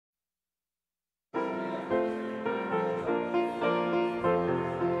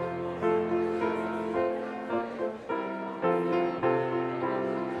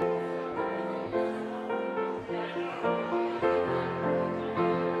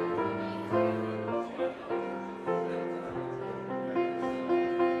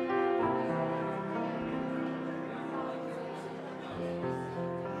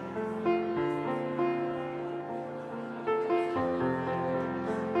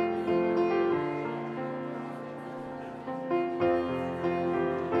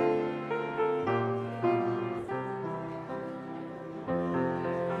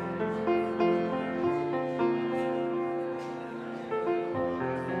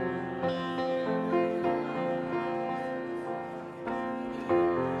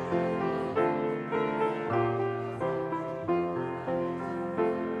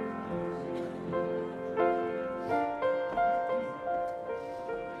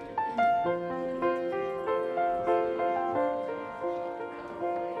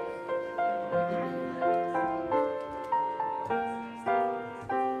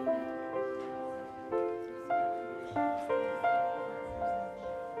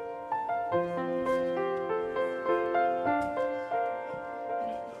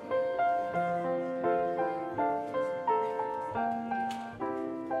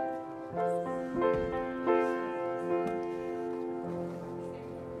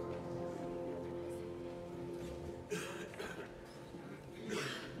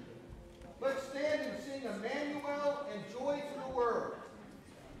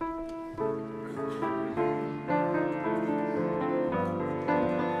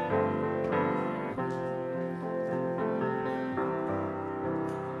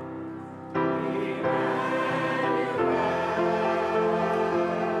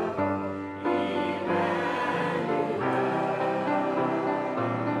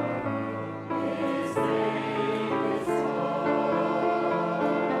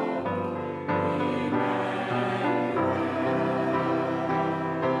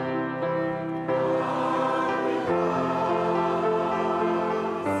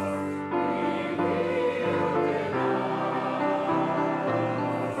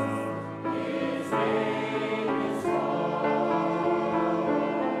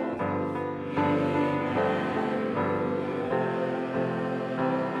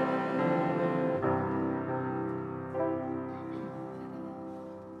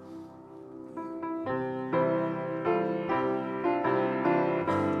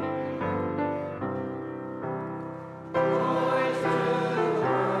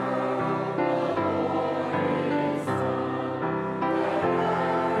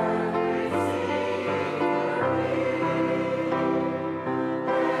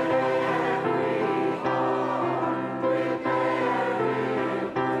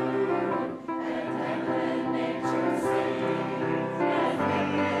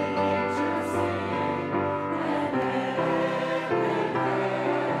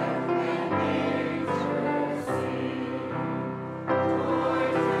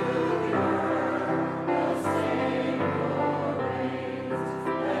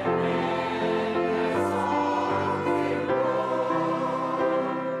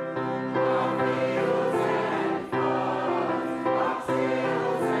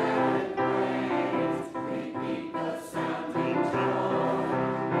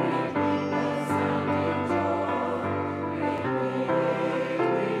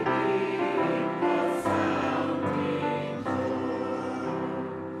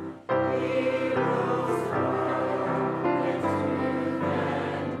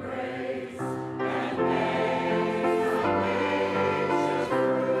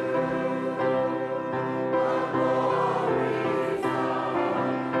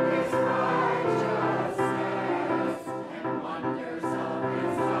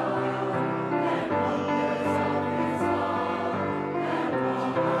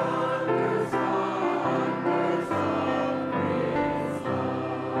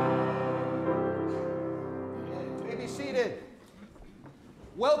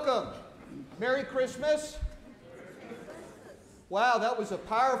Welcome. Merry Christmas. Wow, that was a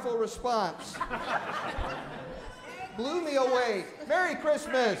powerful response. Blew me away. Merry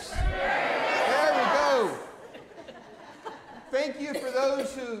Christmas. There we go. Thank you for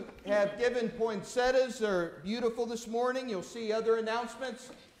those who have given poinsettias. They're beautiful this morning. You'll see other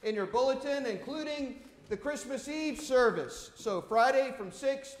announcements in your bulletin, including the Christmas Eve service. So Friday from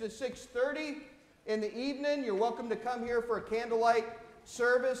 6 to 6:30 in the evening, you're welcome to come here for a candlelight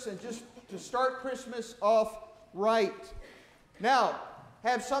service and just to start Christmas off right. Now,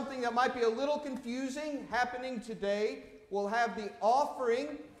 have something that might be a little confusing happening today. We'll have the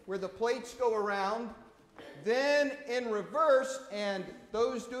offering where the plates go around, then in reverse, and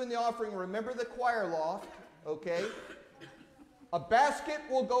those doing the offering, remember the choir loft, okay? A basket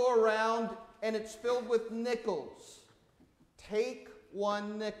will go around and it's filled with nickels. Take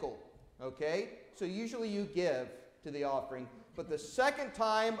one nickel, okay? So usually you give to the offering, but the second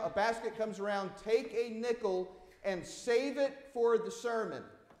time a basket comes around, take a nickel and save it for the sermon,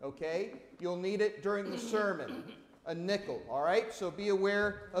 okay? You'll need it during the sermon, a nickel, all right? So be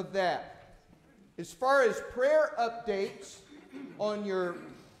aware of that. As far as prayer updates on your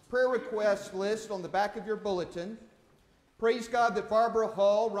prayer request list on the back of your bulletin, praise God that Barbara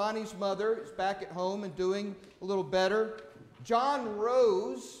Hall, Ronnie's mother, is back at home and doing a little better. John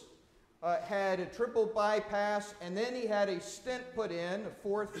Rose had a triple bypass, and then he had a stent put in, a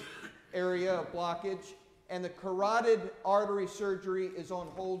fourth area of blockage, and the carotid artery surgery is on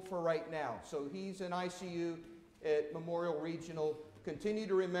hold for right now. So he's in ICU at Memorial Regional. Continue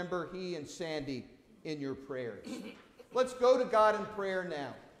to remember he and Sandy in your prayers. Let's go to God in prayer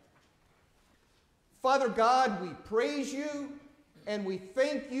now. Father God, we praise you and we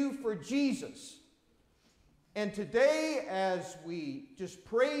thank you for Jesus. And today, as we just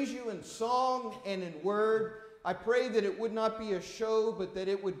praise you in song and in word, I pray that it would not be a show, but that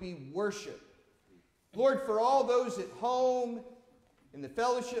it would be worship. Lord, for all those at home, in the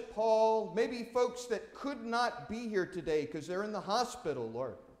fellowship hall, maybe folks that could not be here today because they're in the hospital,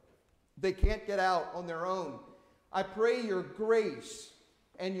 Lord. They can't get out on their own. I pray your grace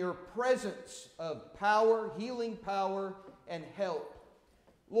and your presence of power, healing power, and help.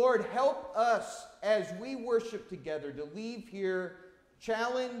 Lord, help us as we worship together to leave here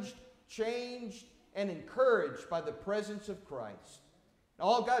challenged, changed, and encouraged by the presence of Christ.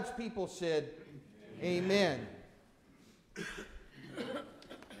 All God's people said, Amen.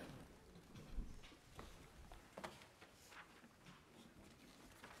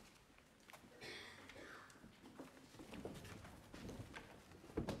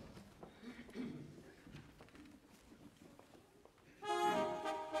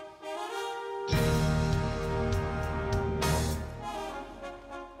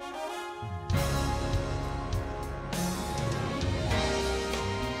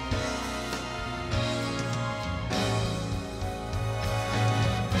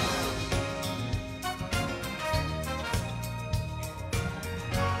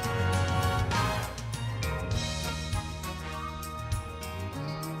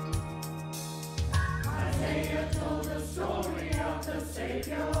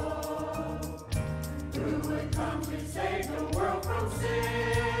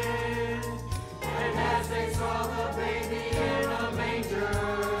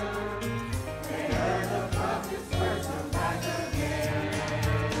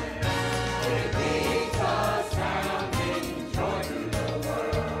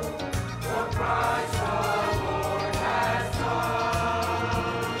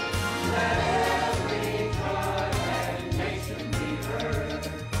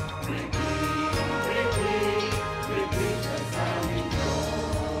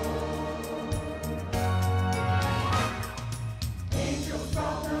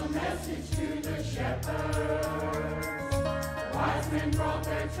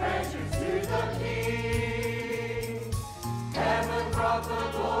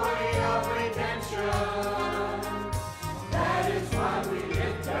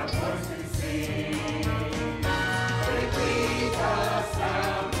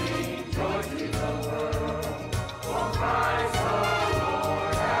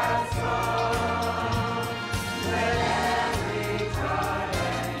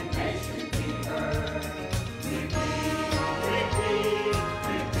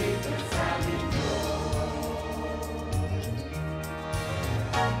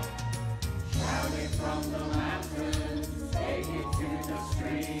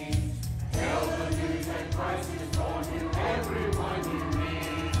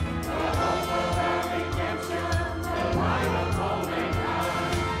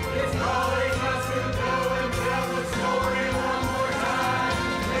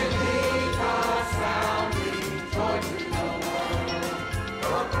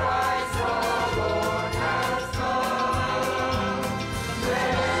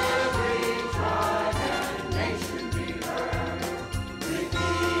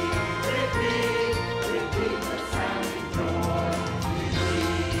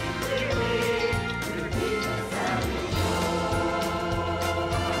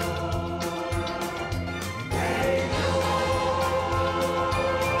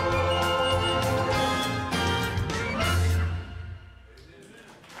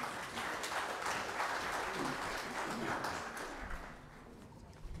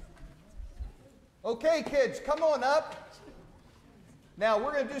 Okay, kids, come on up. Now,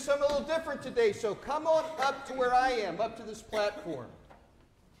 we're going to do something a little different today, so come on up to where I am, up to this platform.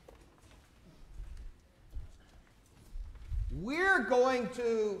 We're going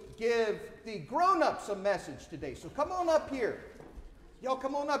to give the grown-ups a message today, so come on up here. Y'all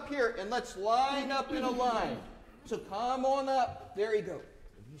come on up here, and let's line up in a line. So come on up. There you go.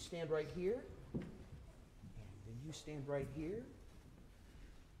 You stand right here, and then you stand right here.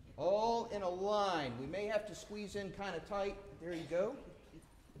 All in a line. We may have to squeeze in kind of tight. There you go.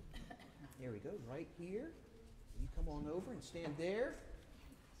 There we go, right here. You come on over and stand there.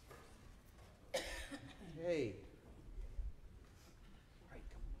 Okay. All right,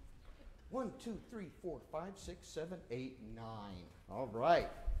 come on. 1, 2, 3, 4, 5, 6, 7, 8, 9. All right.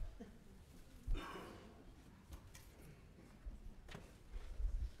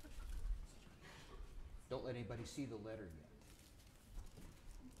 Don't let anybody see the letter yet.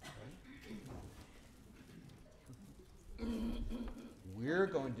 Okay. We're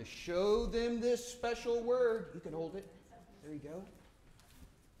going to show them this special word. You can hold it. There you go.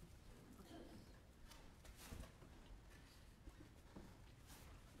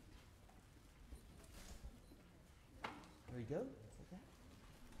 There you go. Okay.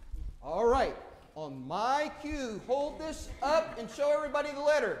 All right. On my cue, hold this up and show everybody the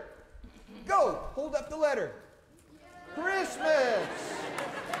letter. Go. Hold up the letter. Christmas.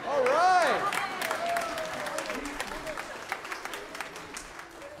 All right.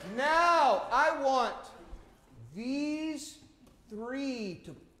 Now, I want these three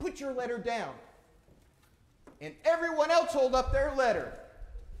to put your letter down. And everyone else hold up their letter.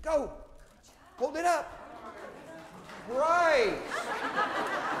 Go. Hold it up. Right.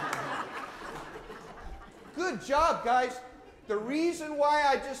 Good job, guys. The reason why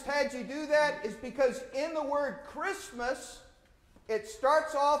I just had you do that is because in the word Christmas, it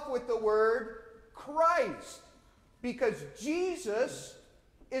starts off with the word Christ. Because Jesus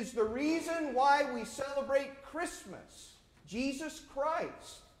is the reason why we celebrate Christmas. Jesus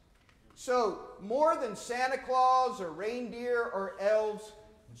Christ. So, more than Santa Claus or reindeer or elves,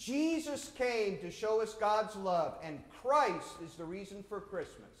 Jesus came to show us God's love, and Christ is the reason for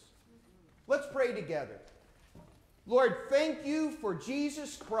Christmas. Let's pray together. Lord, thank you for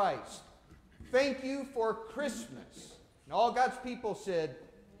Jesus Christ. Thank you for Christmas. And all God's people said,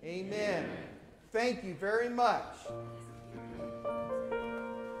 Amen. Thank you very much.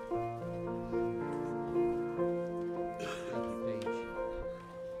 Thank you, Paige.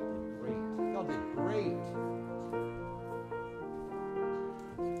 Great. Y'all did great.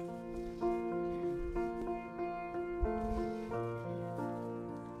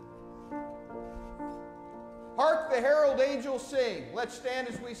 Hark the herald angels sing. Let's stand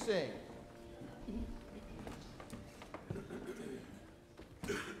as we sing.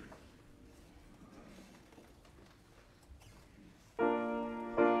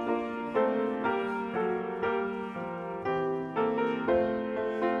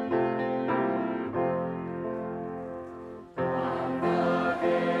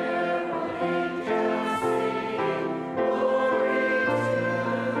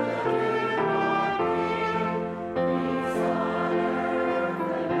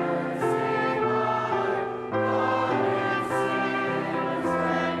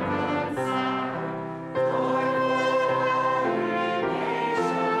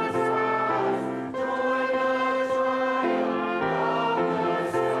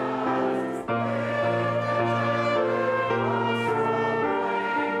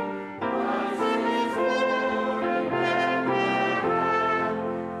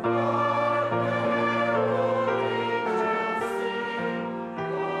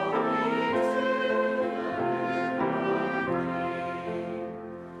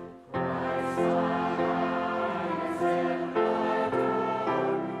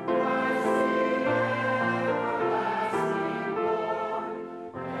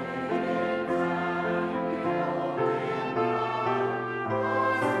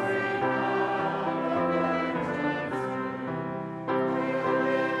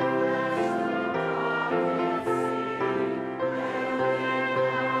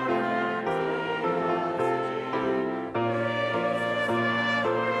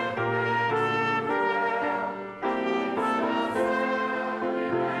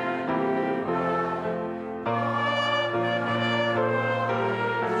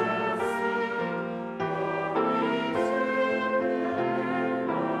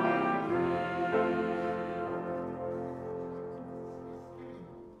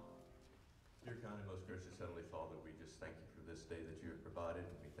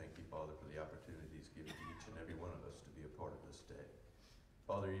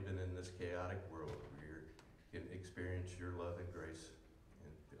 Father, even in this chaotic world where you can experience your love and grace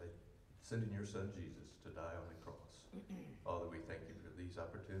and sending your son Jesus to die on the cross. Father, we thank you for these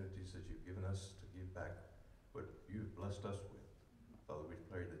opportunities that you've given us to give back what you've blessed us with. Father, we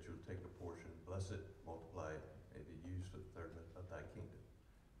pray that you'll take a portion, bless it, multiply it, and be used for the betterment of thy kingdom.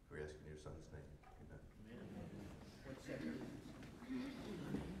 We ask in your son's name. Amen.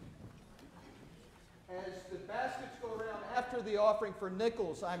 As the baskets go around after the offering for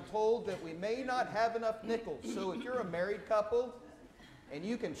nickels, I'm told that we may not have enough nickels. So if you're a married couple and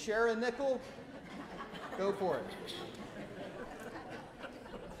you can share a nickel, go for it.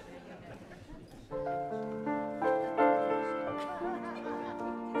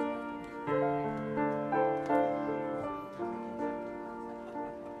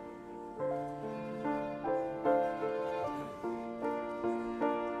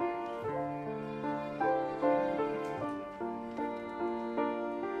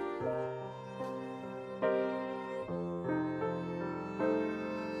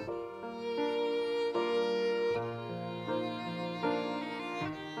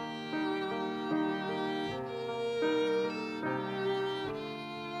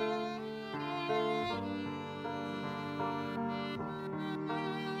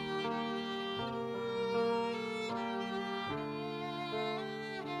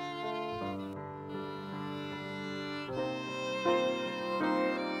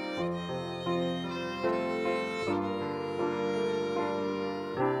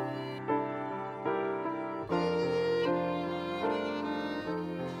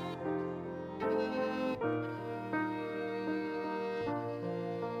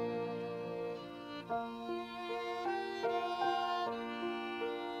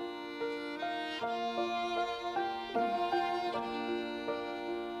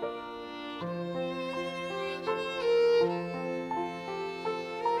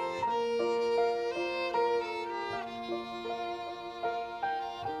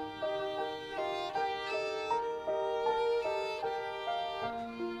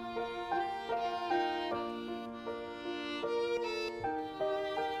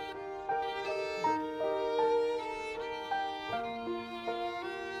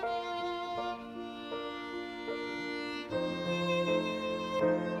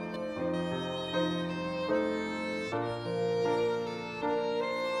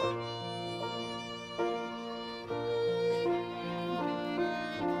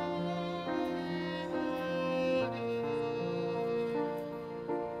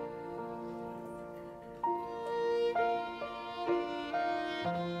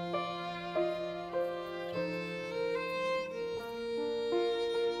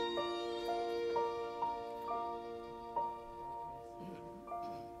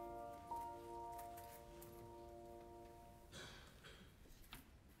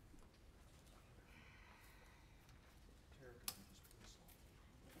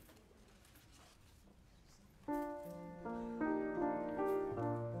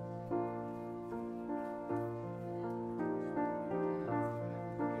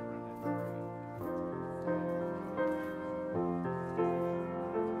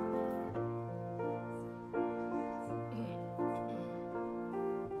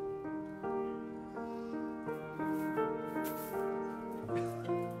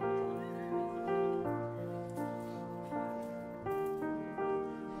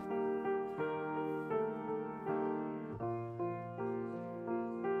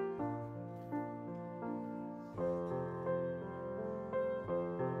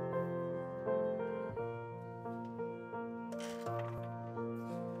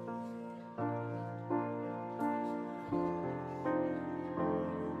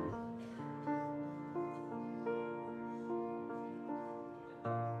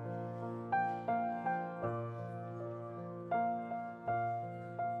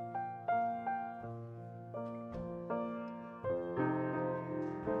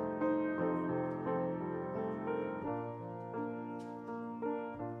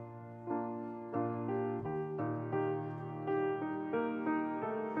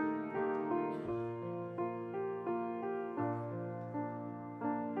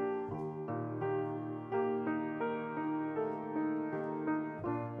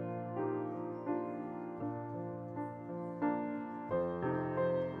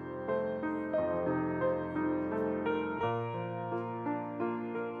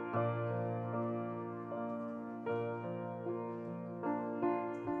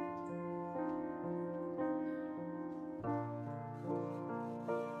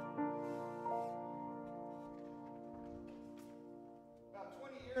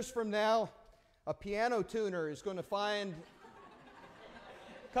 Years from now, a piano tuner is going to find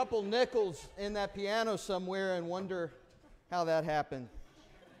couple nickels in that piano somewhere and wonder how that happened.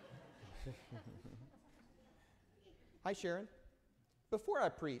 Hi, Sharon. Before I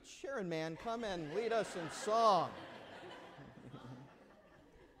preach, Sharon, man, come and lead us in song.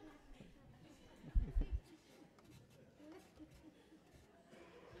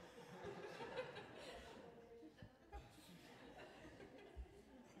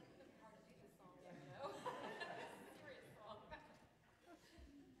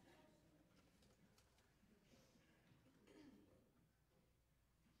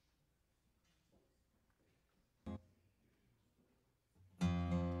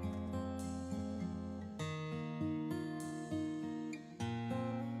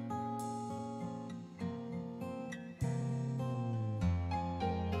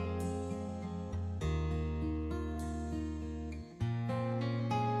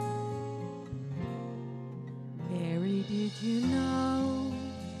 Mary, did you know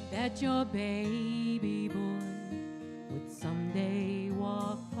that your baby boy would someday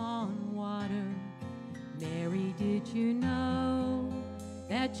walk on water? Mary, did you know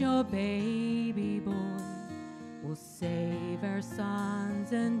that your baby boy will save our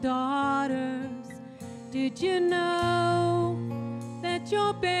sons and daughters? Did you know that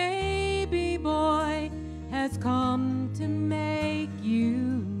your baby boy has come to make you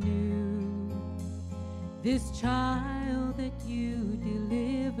new? This child that you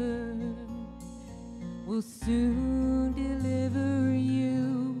delivered will soon deliver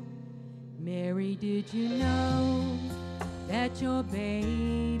you. Mary, did you know that your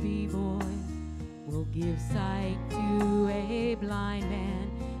baby boy will give sight to a blind man?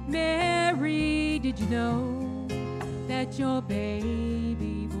 Mary, did you know that your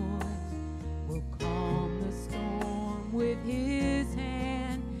baby boy will calm the storm with his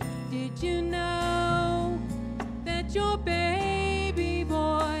hand? Did you know that your baby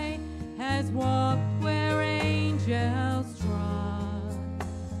boy has walked where angels trod?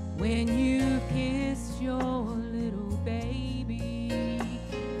 When you kissed your little baby,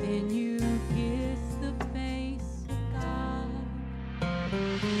 then you kissed the face of God.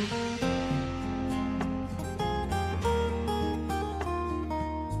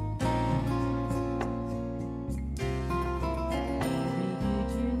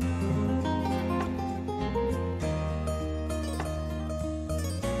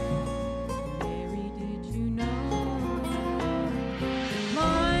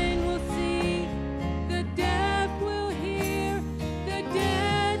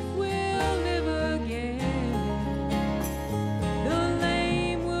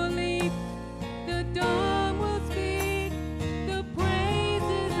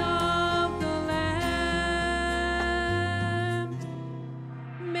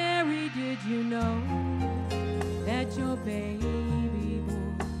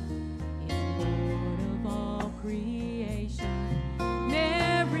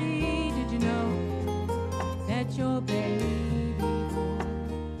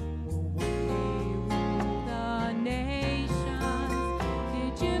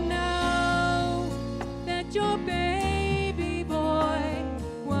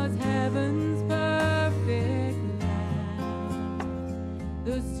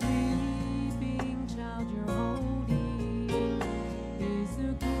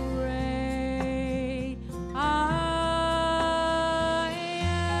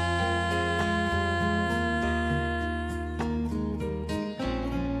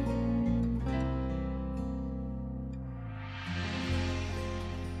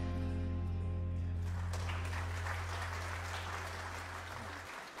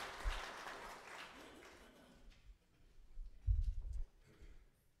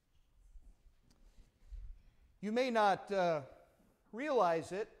 You may not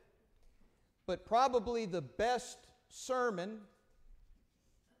realize it, but probably the best sermon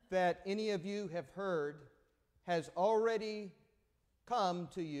that any of you have heard has already come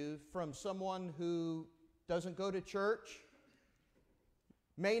to you from someone who doesn't go to church,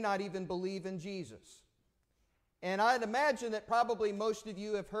 may not even believe in Jesus. And I'd imagine that probably most of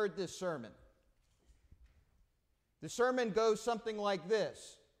you have heard this sermon. The sermon goes something like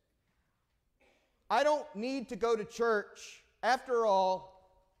this: I don't need to go to church. After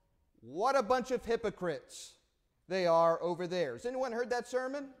all, what a bunch of hypocrites they are over there. Has anyone heard that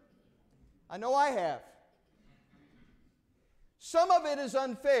sermon? I know I have. Some of it is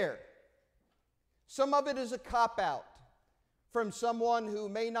unfair. Some of it is a cop-out from someone who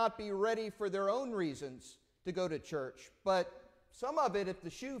may not be ready for their own reasons to go to church. But some of it, if the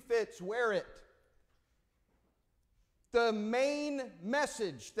shoe fits, wear it. The main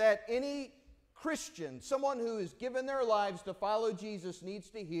message that any Christian, someone who has given their lives to follow Jesus, needs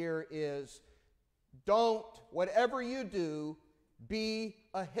to hear is, don't, whatever you do, be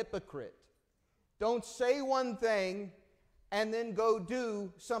a hypocrite. Don't say one thing and then go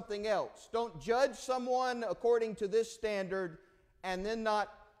do something else. Don't judge someone according to this standard and then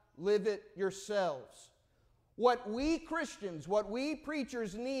not live it yourselves. What we Christians, what we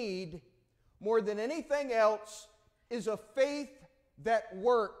preachers need more than anything else is a faith that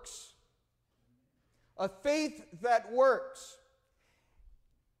works. A faith that works.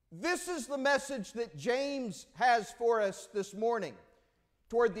 This is the message that James has for us this morning.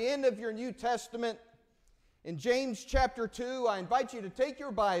 Toward the end of your New Testament, in James chapter 2, I invite you to take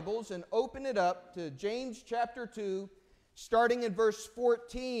your Bibles and open it up to James chapter 2, starting in verse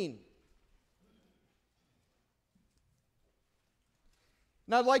 14.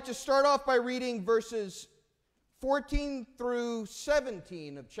 Now I'd like to start off by reading verses 14 through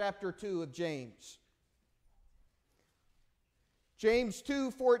 17 of chapter 2 of James. James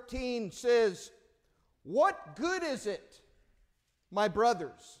 2:14 says, "What good is it, my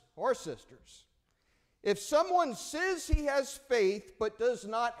brothers or sisters, if someone says he has faith but does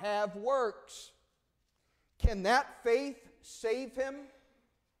not have works? Can that faith save him?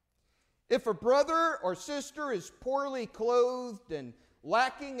 If a brother or sister is poorly clothed and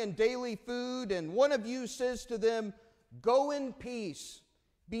lacking in daily food, and one of you says to them, 'Go in peace,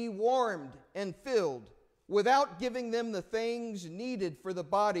 be warmed and filled,' without giving them the things needed for the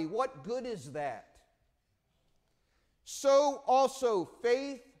body, what good is that? So also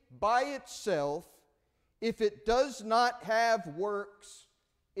faith by itself, if it does not have works,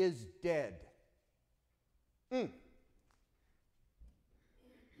 is dead."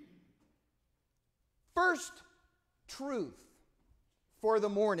 First truth for the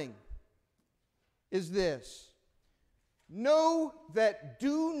morning is this. Know that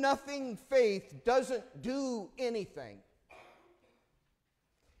do-nothing faith doesn't do anything.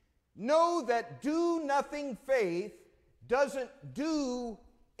 Know that do-nothing faith doesn't do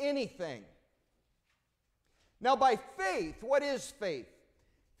anything. Now, by faith, what is faith?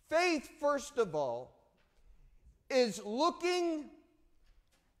 Faith, first of all, is looking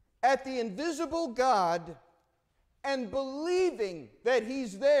at the invisible God and believing that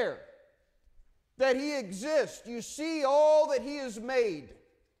He's there, that He exists. You see all that He has made.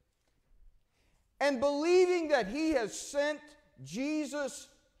 And believing that He has sent Jesus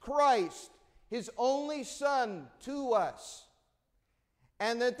Christ, His only Son, to us.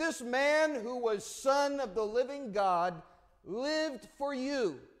 And that this man who was Son of the living God lived for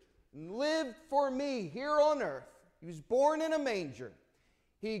you, lived for me here on earth. He was born in a manger.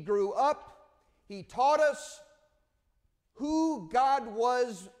 He grew up. He taught us who God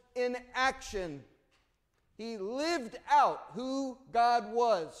was in action. He lived out who God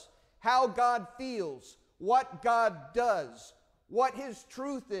was, how God feels, what God does, what His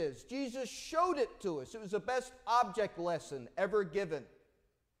truth is. Jesus showed it to us. It was the best object lesson ever given.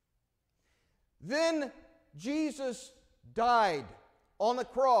 Then Jesus died on the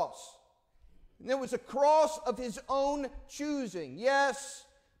cross. And it was a cross of His own choosing. Yes,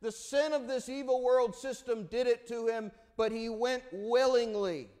 the sin of this evil world system did it to Him, but He went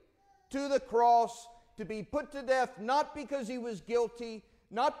willingly to the cross to be put to death, not because He was guilty,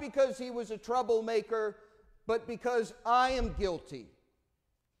 not because He was a troublemaker, but because I am guilty.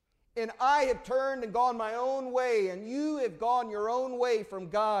 And I have turned and gone my own way, and you have gone your own way from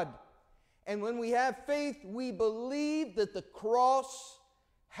God. And when we have faith, we believe that the cross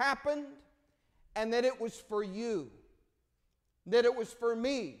happened and that it was for you, that it was for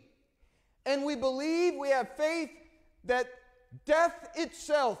me. And we believe, we have faith that death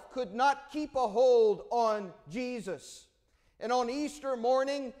itself could not keep a hold on Jesus. And on Easter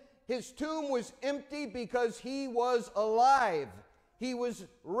morning, His tomb was empty because He was alive. He was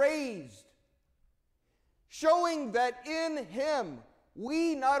raised, showing that in Him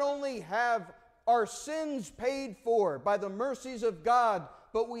we not only have our sins paid for by the mercies of God,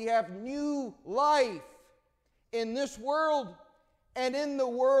 but we have new life in this world and in the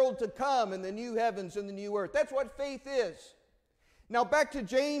world to come, in the new heavens and the new earth. That's what faith is. Now back to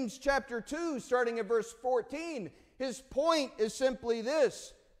James chapter 2, starting at verse 14. His point is simply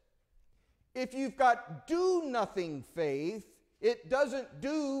this. If you've got do-nothing faith, it doesn't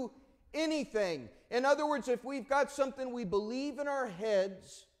do anything. In other words, if we've got something we believe in our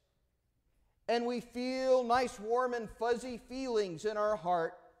heads and we feel nice, warm, and fuzzy feelings in our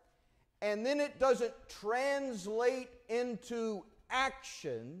heart, and then it doesn't translate into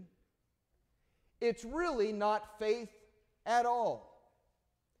action, it's really not faith at all.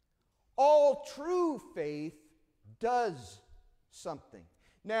 All true faith does something.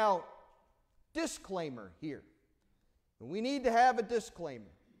 Now, disclaimer here. We need to have a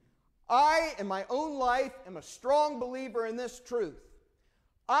disclaimer. I, in my own life, am a strong believer in this truth.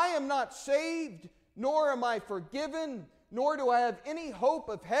 I am not saved, nor am I forgiven, nor do I have any hope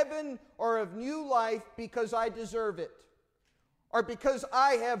of heaven or of new life because I deserve it, or because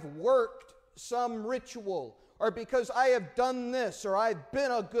I have worked some ritual, or because I have done this, or I've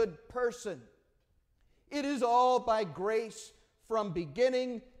been a good person. It is all by grace from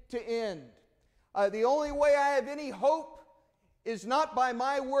beginning to end. The only way I have any hope is not by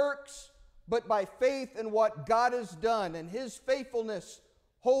my works, but by faith in what God has done, and His faithfulness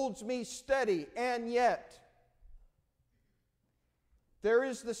holds me steady. And yet, there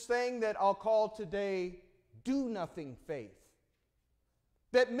is this thing that I'll call today do-nothing faith,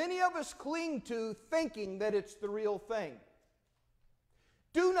 that many of us cling to thinking that it's the real thing.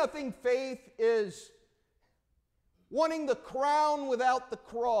 Do-nothing faith is wanting the crown without the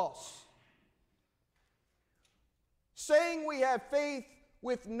cross, saying we have faith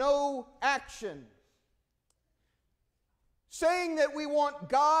with no action, saying that we want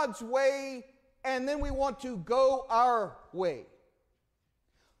God's way and then we want to go our way,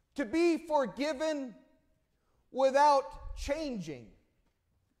 to be forgiven without changing.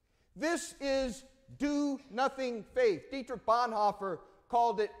 This is do-nothing faith. Dietrich Bonhoeffer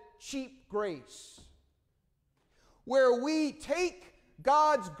called it cheap grace, where we take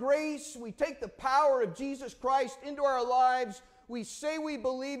God's grace, we take the power of Jesus Christ into our lives, we say we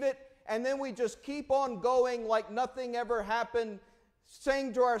believe it, and then we just keep on going like nothing ever happened,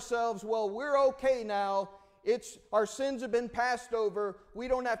 saying to ourselves, well, we're okay now. Our sins have been passed over. We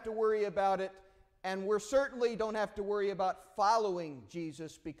don't have to worry about it. And we certainly don't have to worry about following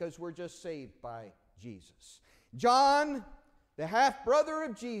Jesus because we're just saved by Jesus. John, the half-brother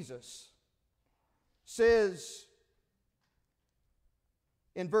of Jesus, says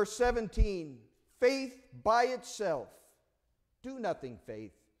in verse 17, faith by itself, do-nothing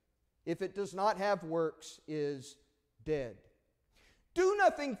faith, if it does not have works, is dead.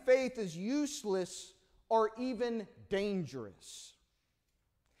 Do-nothing faith is useless or even dangerous.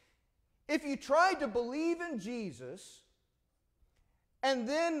 If you try to believe in Jesus and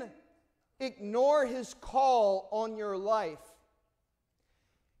then ignore His call on your life,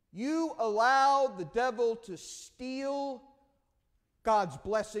 you allow the devil to steal God's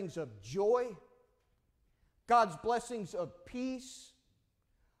blessings of joy, God's blessings of peace,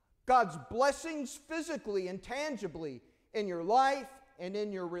 God's blessings physically and tangibly in your life and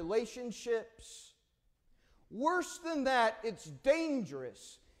in your relationships. Worse than that, it's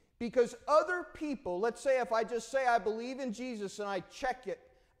dangerous because other people, let's say if I just say I believe in Jesus and I check it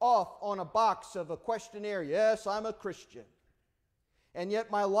off on a box of a questionnaire, yes, I'm a Christian, and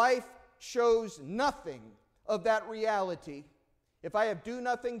yet my life shows nothing of that reality. If I have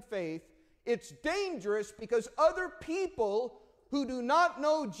do-nothing faith, it's dangerous because other people who do not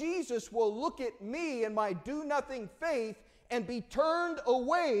know Jesus will look at me and my do-nothing faith and be turned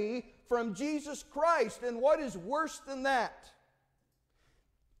away from Jesus Christ. And what is worse than that?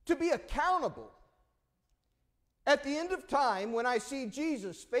 To be accountable. At the end of time, when I see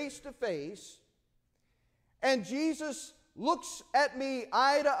Jesus face to face, and Jesus looks at me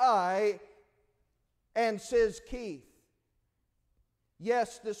eye to eye and says, Keith,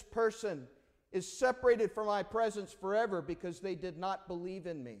 yes, this person is separated from my presence forever because they did not believe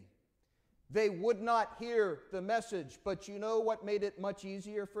in me. They would not hear the message, but you know what made it much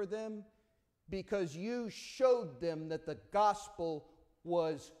easier for them? Because you showed them that the gospel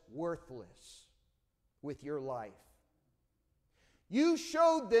was worthless with your life. You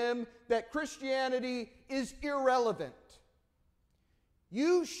showed them that Christianity is irrelevant.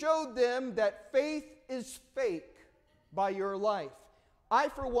 You showed them that faith is fake by your life. I,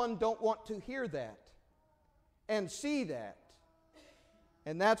 for one, don't want to hear that and see that.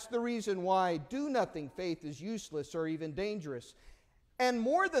 And that's the reason why do-nothing faith is useless or even dangerous. And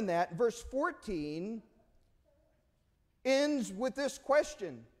more than that, verse 14 ends with this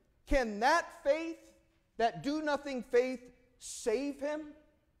question. Can that faith, that do-nothing faith, save him?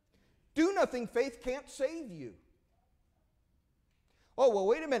 Do-nothing faith can't save you. Oh, well,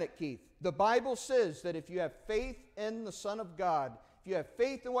 wait a minute, Keith. The Bible says that if you have faith in the Son of God, if you have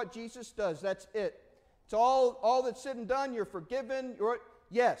faith in what Jesus does, that's it. It's all that's said and done. You're forgiven.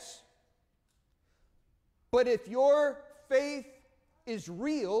 Yes. But if your faith is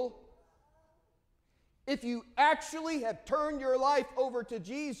real, if you actually have turned your life over to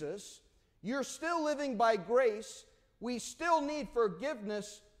Jesus, you're still living by grace. We still need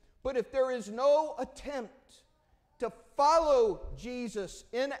forgiveness. But if there is no attempt to follow Jesus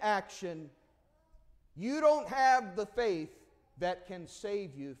in action, you don't have the faith that can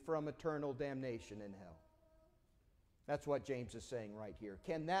save you from eternal damnation in hell. That's what James is saying right here.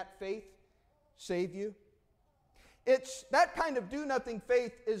 Can that faith save you? It's that kind of do-nothing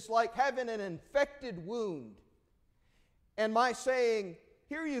faith is like having an infected wound and my saying,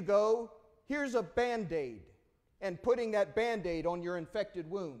 here you go, here's a Band-Aid, and putting that Band-Aid on your infected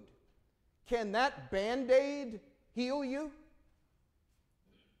wound. Can that Band-Aid heal you?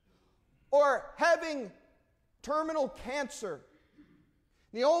 Or having terminal cancer,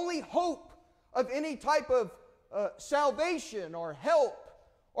 the only hope of any type of salvation or help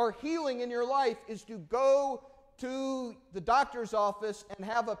or healing in your life is to go to the doctor's office and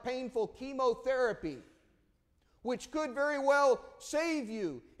have a painful chemotherapy, which could very well save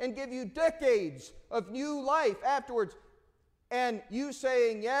you and give you decades of new life afterwards. And you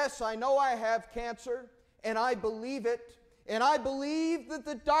saying, yes, I know I have cancer, and I believe it, and I believe that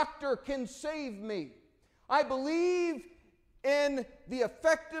the doctor can save me. I believe in the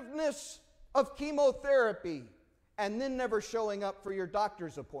effectiveness of chemotherapy, and then never showing up for your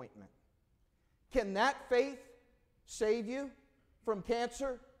doctor's appointment. Can that faith save you from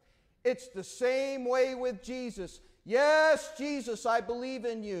cancer? It's the same way with Jesus. Yes, Jesus, I believe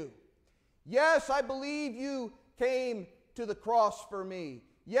in you. Yes, I believe you came to the cross for me.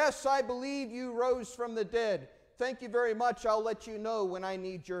 Yes, I believe you rose from the dead. Thank you very much. I'll let you know when I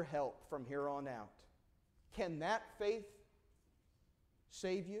need your help from here on out. Can that faith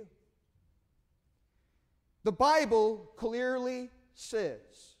save you? The Bible clearly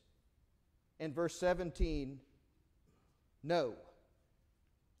says in verse 17, no.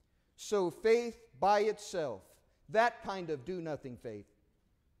 So faith by itself, that kind of do-nothing faith,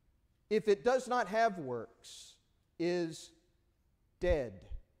 if it does not have works, is dead.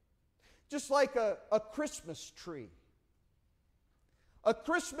 Just like a Christmas tree. A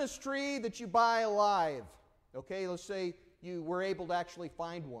Christmas tree that you buy alive. Okay, let's say you were able to actually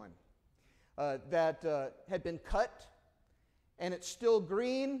find one that had been cut and it's still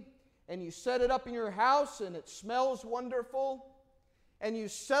green, and you set it up in your house and it smells wonderful, and you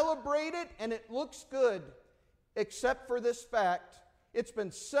celebrate it and it looks good, except for this fact: it's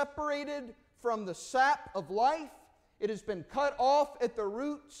been separated from the sap of life. It has been cut off at the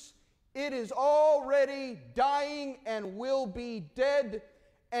roots. It is already dying and will be dead.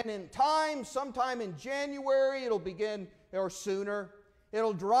 And in time, sometime in January, it'll begin, or sooner,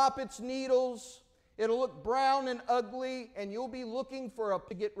 it'll drop its needles. It'll look brown and ugly, and you'll be looking for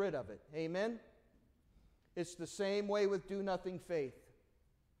to get rid of it. Amen? It's the same way with do-nothing faith.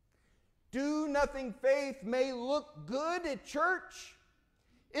 Do-nothing faith may look good at church.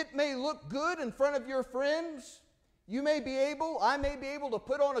 It may look good in front of your friends. I may be able to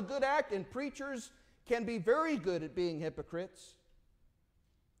put on a good act, and preachers can be very good at being hypocrites.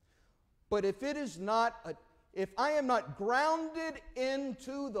 But if I am not grounded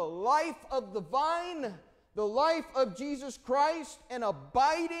into the life of the vine, the life of Jesus Christ, and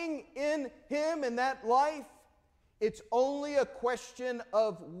abiding in Him in that life, it's only a question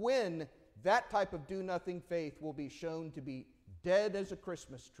of when that type of do-nothing faith will be shown to be dead as a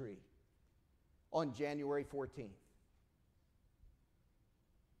Christmas tree on January 14th.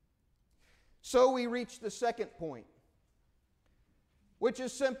 So we reach the second point, which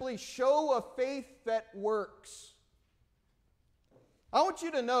is simply show a faith that works. I want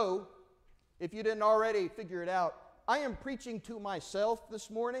you to know, if you didn't already figure it out, I am preaching to myself this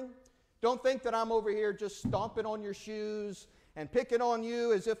morning. Don't think that I'm over here just stomping on your shoes and picking on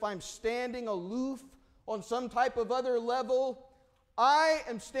you as if I'm standing aloof on some type of other level. I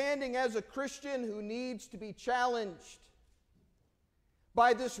am standing as a Christian who needs to be challenged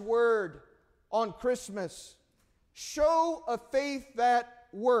by this word on Christmas. Show a faith that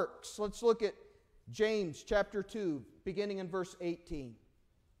works. Let's look at James chapter 2, beginning in verse 18.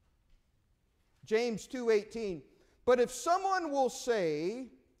 James 2:18. But if someone will say,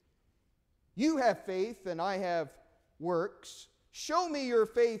 you have faith and I have works, show me your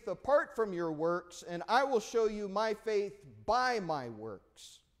faith apart from your works, and I will show you my faith by my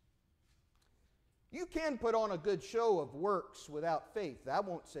works. You can put on a good show of works without faith. That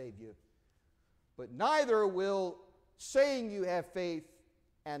won't save you. But neither will saying you have faith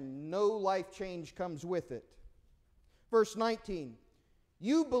and no life change comes with it. Verse 19.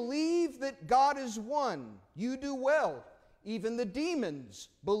 You believe that God is one. You do well. Even the demons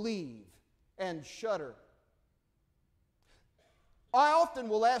believe and shudder. I often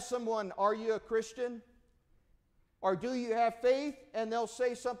will ask someone, are you a Christian? Or do you have faith? And they'll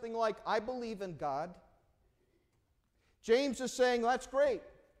say something like, I believe in God. James is saying, that's great.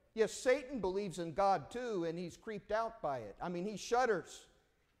 Yes, Satan believes in God too, and he's creeped out by it. I mean, he shudders.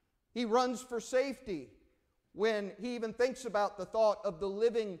 He runs for safety. when he even thinks about the thought of the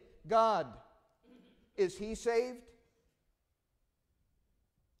living God. Is he saved?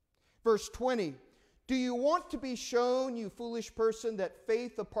 Verse 20, do you want to be shown, you foolish person, that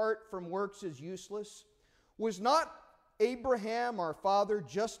faith apart from works is useless? Was not Abraham, our father,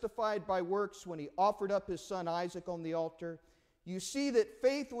 justified by works when he offered up his son Isaac on the altar? You see that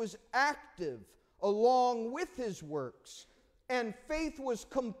faith was active along with his works, and faith was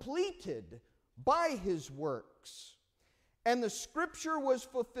completed by his works. And the scripture was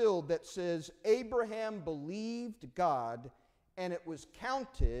fulfilled that says, Abraham believed God, and it was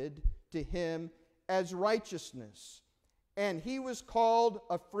counted to him as righteousness. And he was called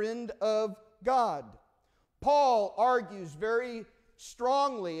a friend of God. Paul argues very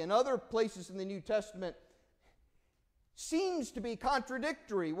strongly in other places in the New Testament, seems to be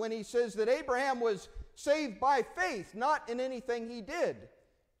contradictory when he says that Abraham was saved by faith, not in anything he did.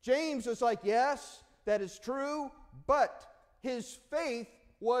 James is like, yes, that is true, but his faith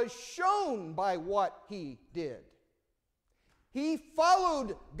was shown by what he did. He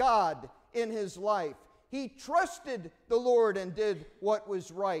followed God in his life. He trusted the Lord and did what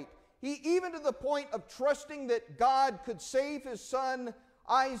was right. He even to the point of trusting that God could save his son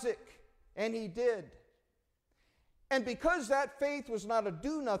Isaac, and he did. And because that faith was not a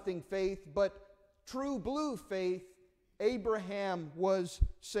do-nothing faith, but true blue faith, Abraham was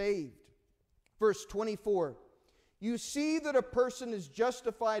saved. Verse 24, you see that a person is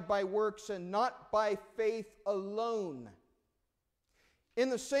justified by works and not by faith alone. In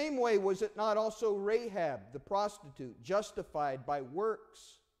the same way, was it not also Rahab, the prostitute, justified by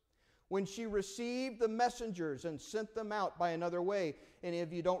works when she received the messengers and sent them out by another way? Any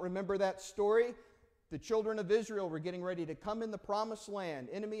of you don't remember that story? The children of Israel were getting ready to come in the promised land,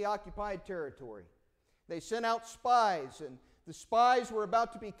 enemy-occupied territory. They sent out spies, and the spies were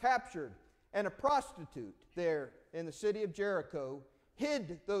about to be captured. And a prostitute there in the city of Jericho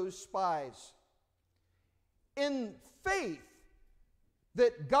hid those spies in faith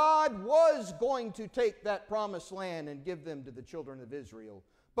that God was going to take that promised land and give them to the children of Israel.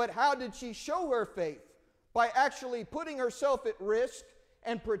 But how did she show her faith? By actually putting herself at risk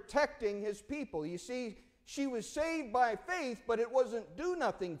and protecting his people. You see, she was saved by faith, but it wasn't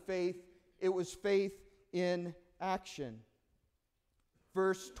do-nothing faith. It was faith in action.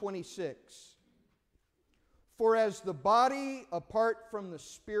 Verse 26. For as the body apart from the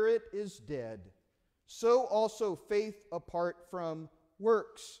spirit is dead, so also faith apart from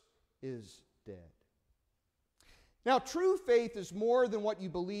works is dead. Now, true faith is more than what you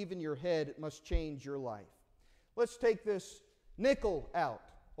believe in your head. It must change your life. Let's take this nickel out.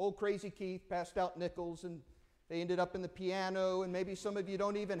 Old Crazy Keith passed out nickels, and they ended up in the piano, and maybe some of you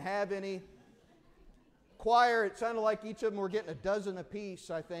don't even have any. Choir, it sounded like each of them were getting a dozen apiece,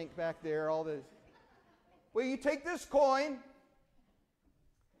 I think, back there. All this. Well, you take this coin.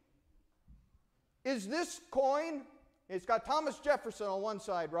 Is this coin, it's got Thomas Jefferson on one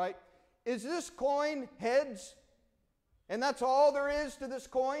side, right? Is this coin heads? And that's all there is to this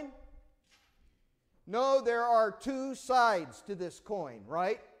coin? No, there are two sides to this coin,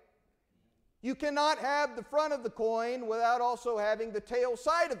 right? You cannot have the front of the coin without also having the tail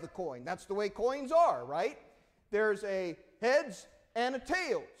side of the coin. That's the way coins are, right? There's a heads and a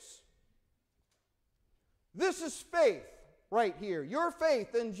tails. This is faith right here. Your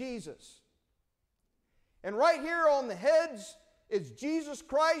faith in Jesus. And right here on the heads is Jesus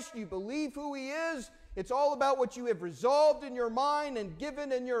Christ. You believe who He is. It's all about what you have resolved in your mind and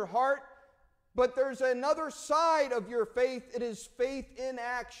given in your heart. But there's another side of your faith. It is faith in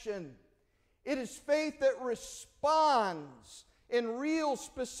action. It is faith that responds in real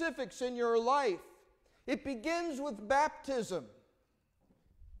specifics in your life. It begins with baptism.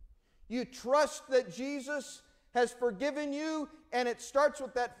 You trust that Jesus has forgiven you, and it starts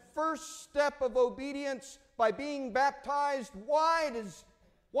with that first step of obedience by being baptized. Why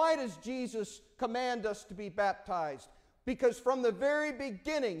does Jesus command us to be baptized? Because from the very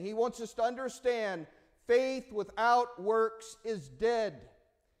beginning, He wants us to understand faith without works is dead.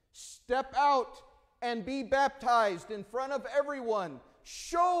 Step out and be baptized in front of everyone.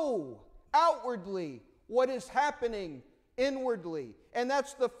 Show outwardly what is happening inwardly. And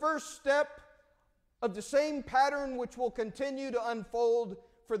that's the first step of the same pattern which will continue to unfold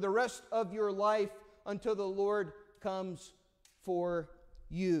for the rest of your life until the Lord comes for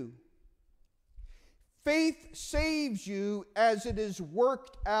you. Faith saves you as it is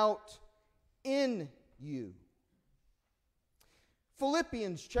worked out in you.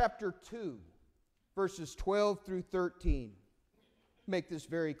 Philippians chapter 2, verses 12 through 13 make this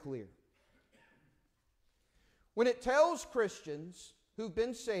very clear. When it tells Christians who've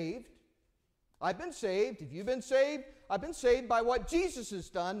been saved I've been saved. If you've been saved, I've been saved by what Jesus has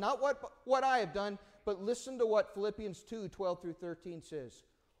done, not what I have done. But listen to what Philippians 2:12 through 13 says.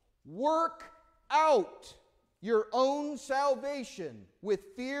 Work out your own salvation with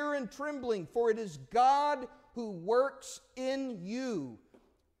fear and trembling, for it is God who works in you,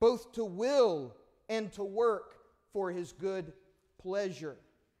 both to will and to work for His good pleasure.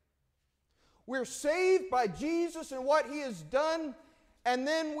 We're saved by Jesus and what He has done, and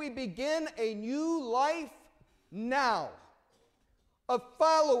then we begin a new life now of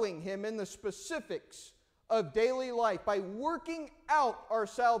following Him in the specifics of daily life by working out our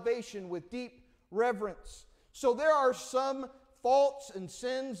salvation with deep reverence. So there are some faults and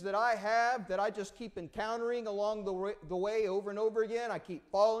sins that I have that I just keep encountering along the way over and over again. I keep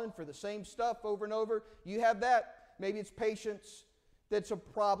falling for the same stuff over and over. You have that. Maybe it's patience that's a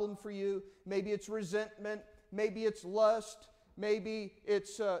problem for you. Maybe it's resentment. Maybe it's lust. Maybe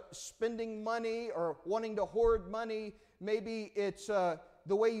it's spending money or wanting to hoard money. Maybe it's the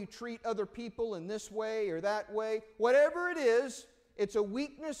way you treat other people in this way or that way. Whatever it is, it's a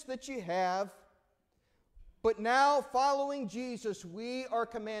weakness that you have. But now, following Jesus, we are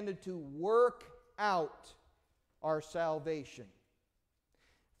commanded to work out our salvation.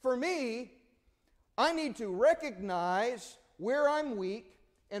 For me, I need to recognize where I'm weak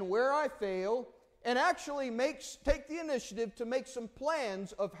and where I fail, and actually take the initiative to make some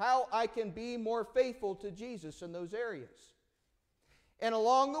plans of how I can be more faithful to Jesus in those areas. And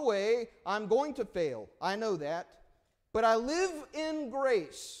along the way, I'm going to fail. I know that. But I live in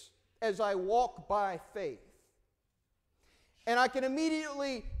grace as I walk by faith. And I can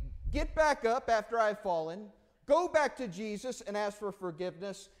immediately get back up after I've fallen, go back to Jesus and ask for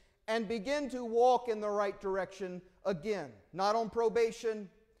forgiveness, and begin to walk in the right direction again. Not on probation,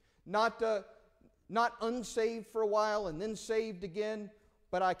 not unsaved for a while and then saved again,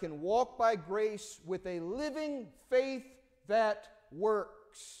 but I can walk by grace with a living faith that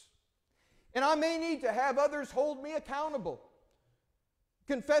works. And I may need to have others hold me accountable.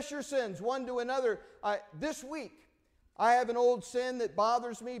 Confess your sins one to another. This week, I have an old sin that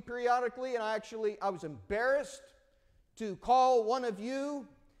bothers me periodically, and I was embarrassed to call one of you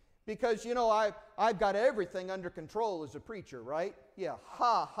because, you know, I've got everything under control as a preacher, right? Yeah,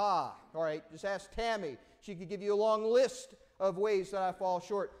 ha. All right, just ask Tammy. She could give you a long list of ways that I fall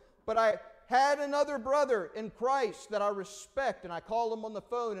short. But I had another brother in Christ that I respect, and I called him on the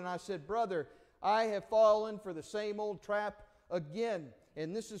phone, and I said, brother, I have fallen for the same old trap again.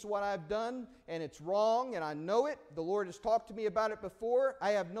 And this is what I've done, and it's wrong, and I know it. The Lord has talked to me about it before.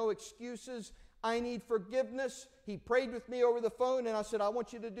 I have no excuses. I need forgiveness. He prayed with me over the phone, and I said, I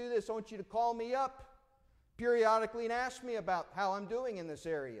want you to do this. I want you to call me up periodically and ask me about how I'm doing in this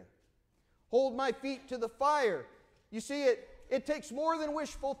area. Hold my feet to the fire. You see, it takes more than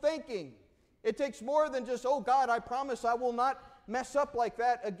wishful thinking. It takes more than just, oh God, I promise I will not mess up like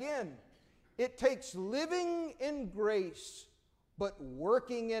that again. It takes living in grace, but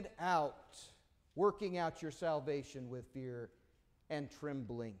working it out, working out your salvation with fear and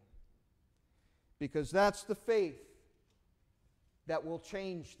trembling. Because that's the faith that will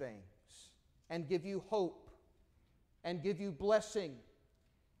change things and give you hope and give you blessing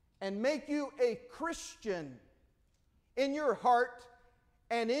and make you a Christian in your heart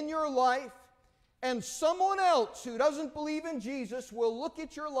and in your life. And someone else who doesn't believe in Jesus will look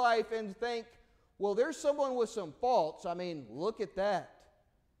at your life and think, well, there's someone with some faults. I mean, look at that.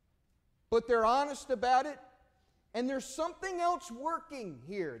 But they're honest about it, and there's something else working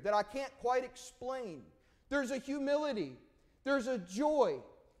here that I can't quite explain. There's a humility. There's a joy.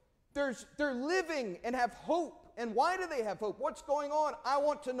 They're living and have hope. And why do they have hope? What's going on? I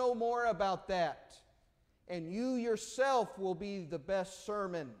want to know more about that. And you yourself will be the best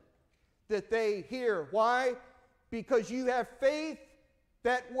sermon that they hear. Why? Because you have faith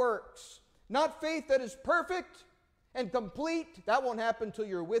that works. Not faith that is perfect and complete. That won't happen until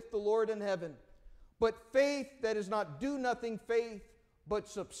you're with the Lord in heaven. But faith that is not do-nothing faith, but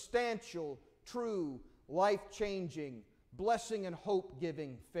substantial, true, life-changing, blessing and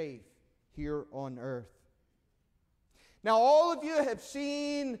hope-giving faith here on earth. Now, all of you have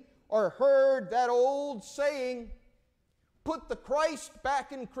seen or heard that old saying, put the Christ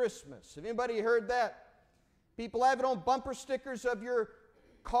back in Christmas. Have anybody heard that? People have it on bumper stickers of your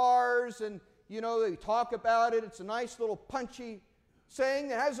cars, and you know, they talk about it. It's a nice little punchy saying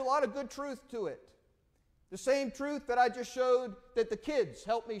that has a lot of good truth to it. The same truth that I just showed, that the kids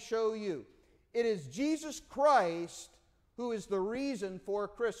helped me show you. It is Jesus Christ who is the reason for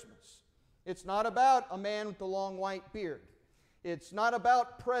Christmas. It's not about a man with a long white beard. It's not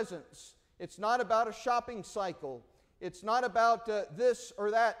about presents. It's not about a shopping cycle. It's not about this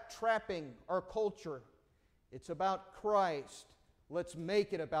or that trapping our culture. It's about Christ. Let's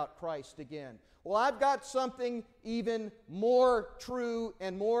make it about Christ again. Well, I've got something even more true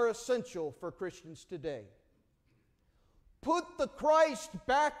and more essential for Christians today. Put the Christ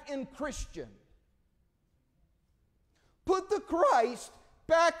back in Christian. Put the Christ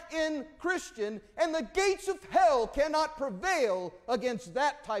back in Christian, and the gates of hell cannot prevail against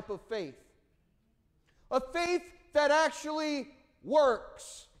that type of faith. A faith that actually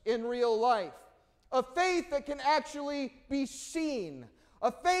works in real life. A faith that can actually be seen.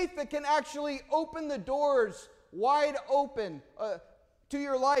 A faith that can actually open the doors wide open to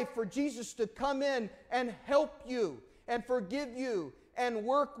your life for Jesus to come in and help you and forgive you and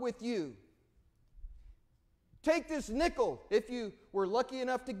work with you. Take this nickel, if you were lucky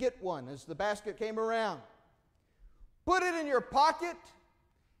enough to get one as the basket came around. Put it in your pocket,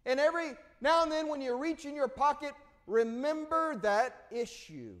 and every now and then when you reach in your pocket, remember that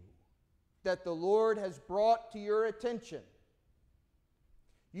issue that the Lord has brought to your attention.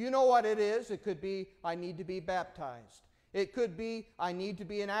 You know what it is. It could be, I need to be baptized. It could be, I need to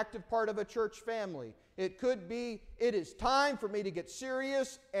be an active part of a church family. It could be, it is time for me to get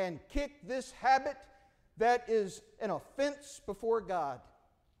serious and kick this habit that is an offense before God.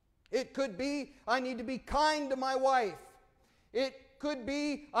 It could be, I need to be kind to my wife. It could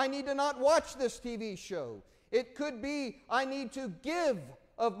be, I need to not watch this TV show. It could be, I need to give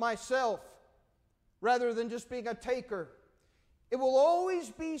of myself rather than just being a taker. It will always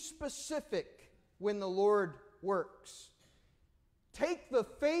be specific when the Lord works. Take the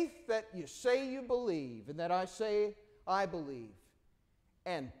faith that you say you believe and that I say I believe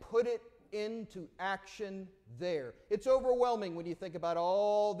and put it into action there. It's overwhelming when you think about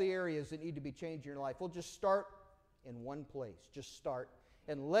all the areas that need to be changed in your life. We'll just start in one place. Just start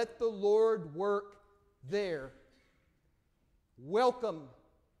and let the Lord work there. Welcome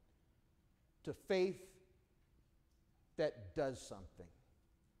to faith that does something.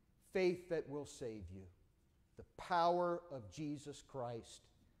 Faith that will save you. The power of Jesus Christ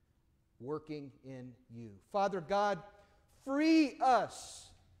working in you. Father God, free us.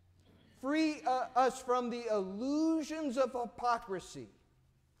 Free us from the illusions of hypocrisy.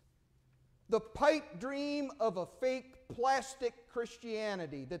 The pipe dream of a fake plastic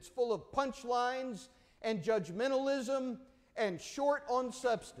Christianity that's full of punchlines and judgmentalism and short on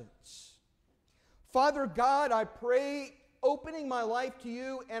substance. Father God, I pray, opening my life to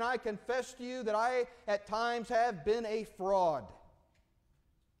you, and I confess to you that I at times have been a fraud.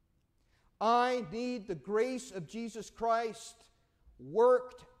 I need the grace of Jesus Christ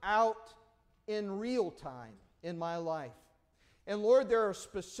worked out in real time in my life. And Lord, there are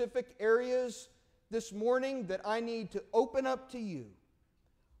specific areas this morning that I need to open up to you.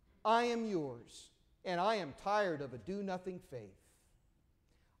 I am yours, and I am tired of a do-nothing faith.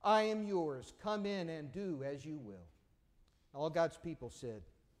 I am yours. Come in and do as you will. All God's people said,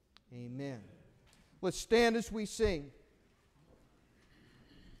 amen. Let's stand as we sing.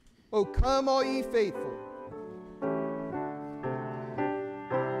 Oh, come all ye faithful.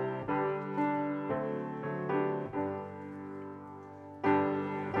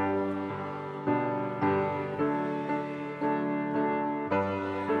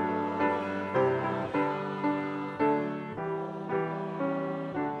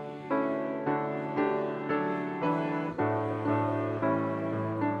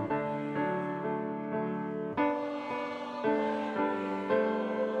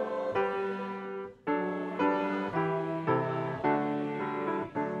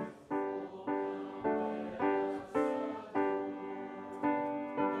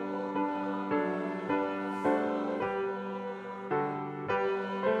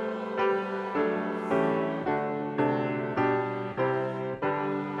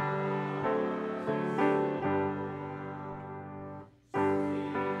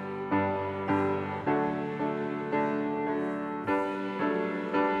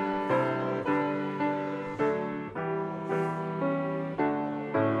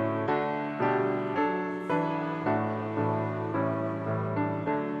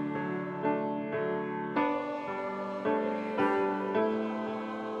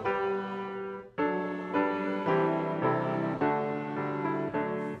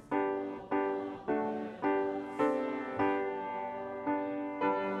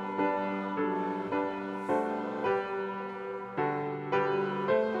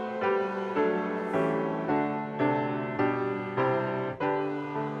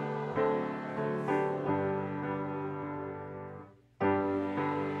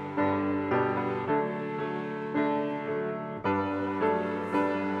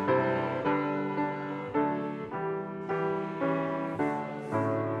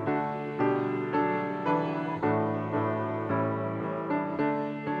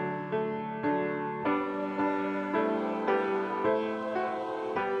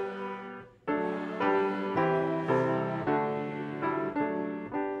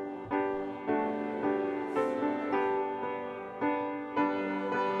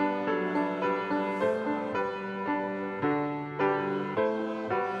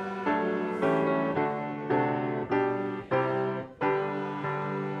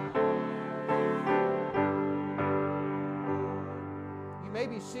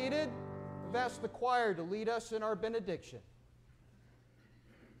 ask the choir to lead us in our benediction.